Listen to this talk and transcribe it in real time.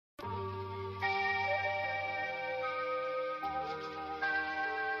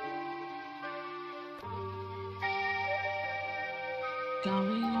Got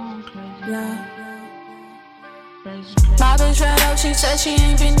me going crazy. Yeah. Crazy. My bitch ran up, she said she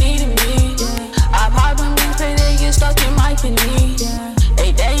ain't been needing me. I pop when these pay, they get stuck in my kidney.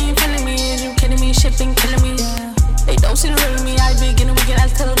 Hey, they ain't feeling me, is you kidding me? Shit been killing me. They don't see the real of me, I begin we can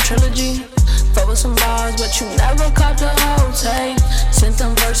act tell them trilogy. Fuck with some bars, but you never caught the whole tape. Sent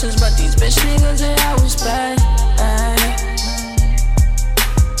them verses, but these bitch niggas, they always pay.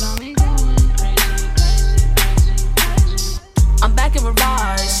 Got me going crazy. I'm back in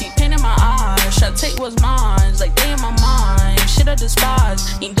revive, see pain in my eyes. Should I take what's mine, like they in my mind. Shit I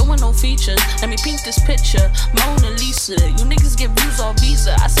despise, ain't doing no features. Let me paint this picture, Mona Lisa. You niggas get views on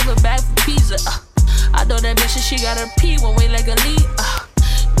Visa, I sell it back for pizza. I know that bitch, she got her pee one way like a lead.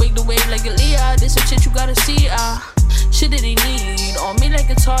 Wake the wave like a Leah, this some shit you gotta see. Shit that they need, on me like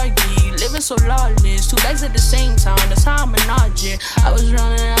a target. Living so lawless, two bags at the same time, that's how I'm an object. I was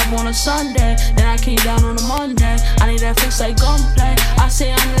running up on a Sunday, then I came down on a Monday. I need that fix like gunplay, I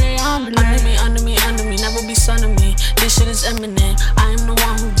say under me, never be son of me. This shit is imminent, I